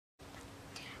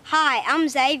Hi, I'm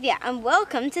Xavier and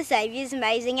welcome to Xavier's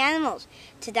Amazing Animals.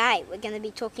 Today we're going to be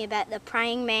talking about the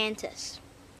praying mantis.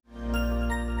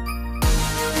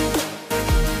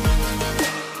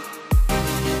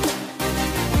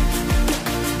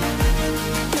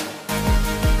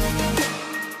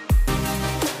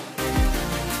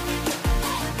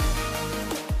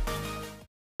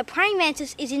 The praying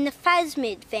mantis is in the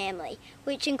Phasmid family,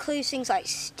 which includes things like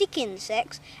stick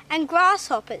insects and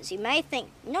grasshoppers. You may think,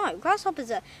 no,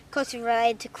 grasshoppers are closely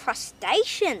related to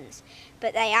crustaceans,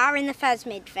 but they are in the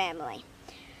Phasmid family.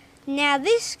 Now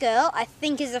this girl, I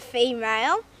think, is a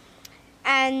female,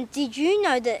 and did you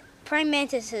know that praying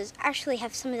mantises actually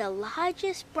have some of the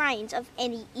largest brains of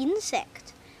any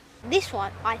insect? This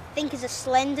one, I think, is a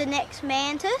slender-necked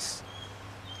mantis.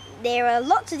 There are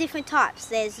lots of different types.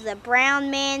 There's the brown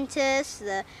mantis,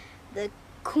 the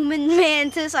cumin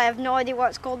mantis. I have no idea what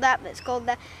it's called that, but it's called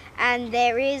that. And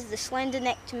there is the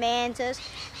slender-necked mantis.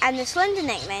 And the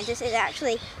slender-necked mantis is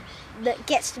actually that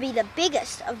gets to be the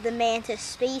biggest of the mantis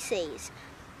species.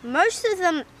 Most of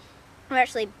them are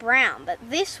actually brown, but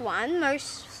this one,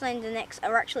 most slender-necks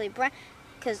are actually brown.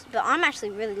 But I'm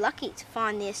actually really lucky to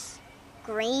find this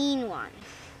green one.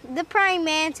 The praying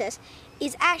mantis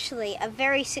is actually a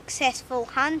very successful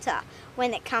hunter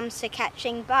when it comes to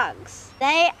catching bugs.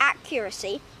 Their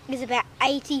accuracy is about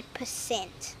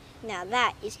 80%. Now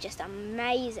that is just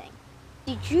amazing.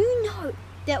 Did you know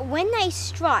that when they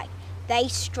strike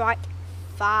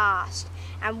fast,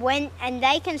 and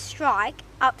they can strike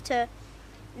up to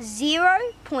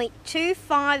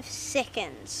 0.25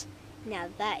 seconds. Now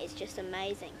that is just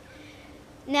amazing.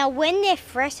 Now when they're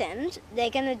threatened,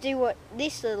 they're going to do what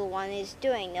this little one is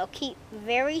doing. They'll keep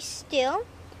very still.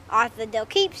 Either they'll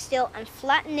keep still and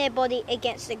flatten their body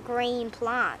against a green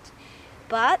plant.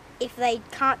 But if they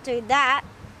can't do that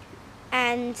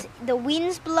and the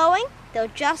wind's blowing, they'll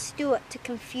just do it to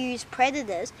confuse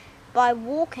predators by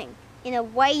walking in a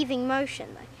waving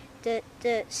motion. Like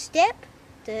step,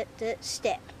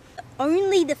 step.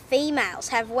 Only the females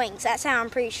have wings. That's how I'm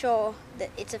pretty sure that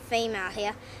it's a female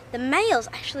here. The males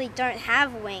actually don't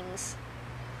have wings.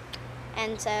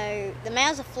 And so the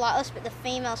males are flightless, but the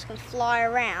females can fly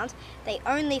around. They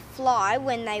only fly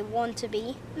when they want to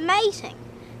be mating.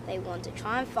 They want to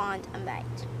try and find a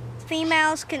mate.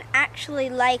 Females can actually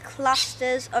lay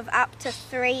clusters of up to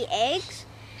 3 eggs.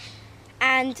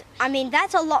 And I mean,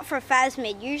 that's a lot for a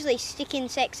phasmid. Usually stick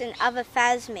insects and other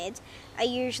phasmids are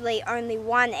usually only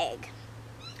 1 egg.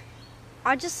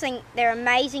 I just think they're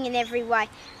amazing in every way,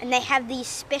 and they have these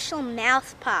special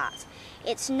mouth parts.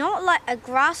 It's not like a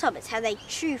grasshopper, it's how they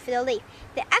chew for the leaf.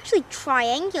 They're actually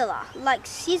triangular, like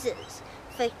scissors,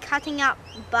 for cutting up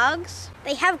bugs.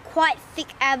 They have quite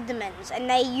thick abdomens, and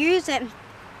they use them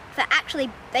for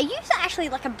they use it actually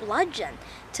like a bludgeon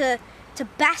to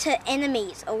batter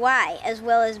enemies away, as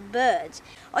well as birds.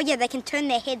 Oh yeah, they can turn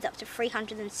their heads up to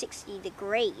 360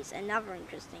 degrees, another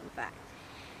interesting fact.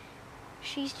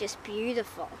 She's just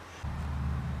beautiful.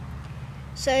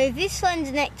 So this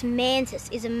slender-necked mantis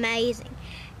is amazing.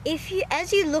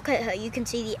 As you look at her, you can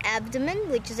see the abdomen,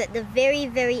 which is at the very,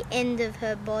 very end of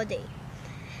her body.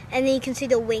 And then you can see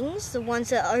the wings, the ones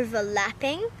that are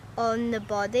overlapping on the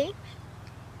body.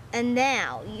 And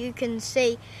now you can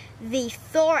see the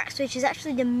thorax, which is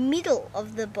actually the middle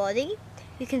of the body.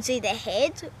 You can see the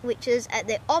head, which is at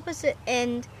the opposite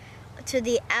end to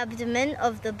the abdomen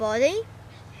of the body.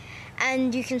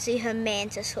 And you can see her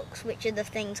mantis hooks, which are the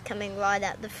things coming right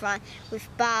out the front with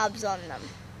barbs on them.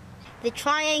 The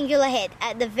triangular head,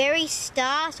 at the very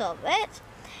start of it,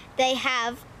 they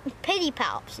have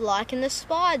pedipalps like in the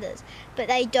spiders, but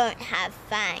they don't have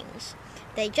fangs.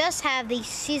 They just have these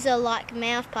scissor-like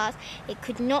mouth parts. It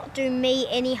could not do me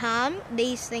any harm.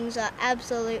 These things are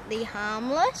absolutely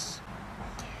harmless.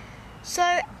 So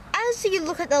as you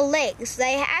look at the legs,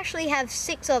 they actually have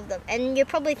 6 of them, and you're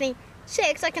probably thinking,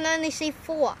 6? I can only see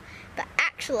 4. But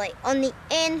actually, on the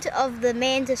end of the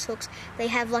mantis hooks, they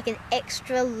have like an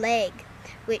extra leg,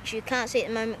 which you can't see at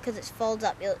the moment because it folds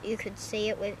up. You could see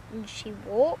it when she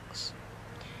walks.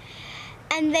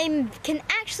 And they can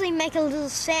actually make a little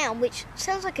sound, which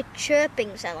sounds like a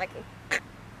chirping sound, like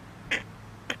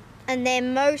and they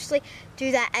mostly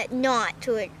do that at night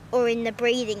or in the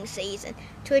breeding season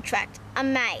to attract a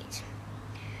mate.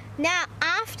 Now,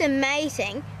 after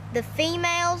mating, the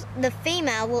female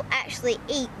will actually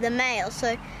eat the male.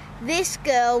 So this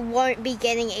girl won't be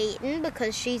getting eaten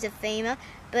because she's a female,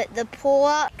 but the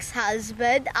poor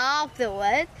ex-husband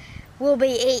afterwards will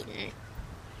be eaten.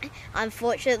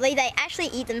 Unfortunately, they actually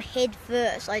eat them head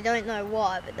first. I don't know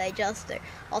why, but they just do.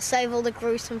 I'll save all the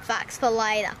gruesome facts for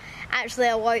later. Actually,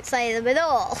 I won't say them at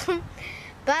all.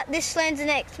 But the slender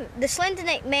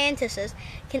neck mantises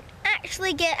can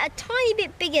actually get a tiny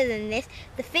bit bigger than this.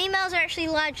 The females are actually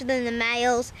larger than the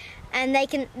males, and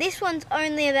this one's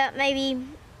only about maybe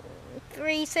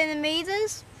 3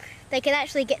 centimeters. They can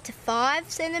actually get to 5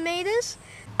 centimeters.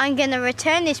 I'm going to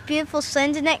return this beautiful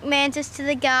slender neck mantis to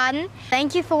the garden.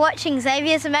 Thank you for watching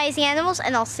Xavier's Amazing Animals,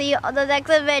 and I'll see you on the next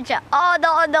adventure. Oh,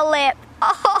 not on the lip.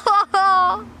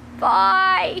 Oh,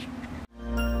 bye.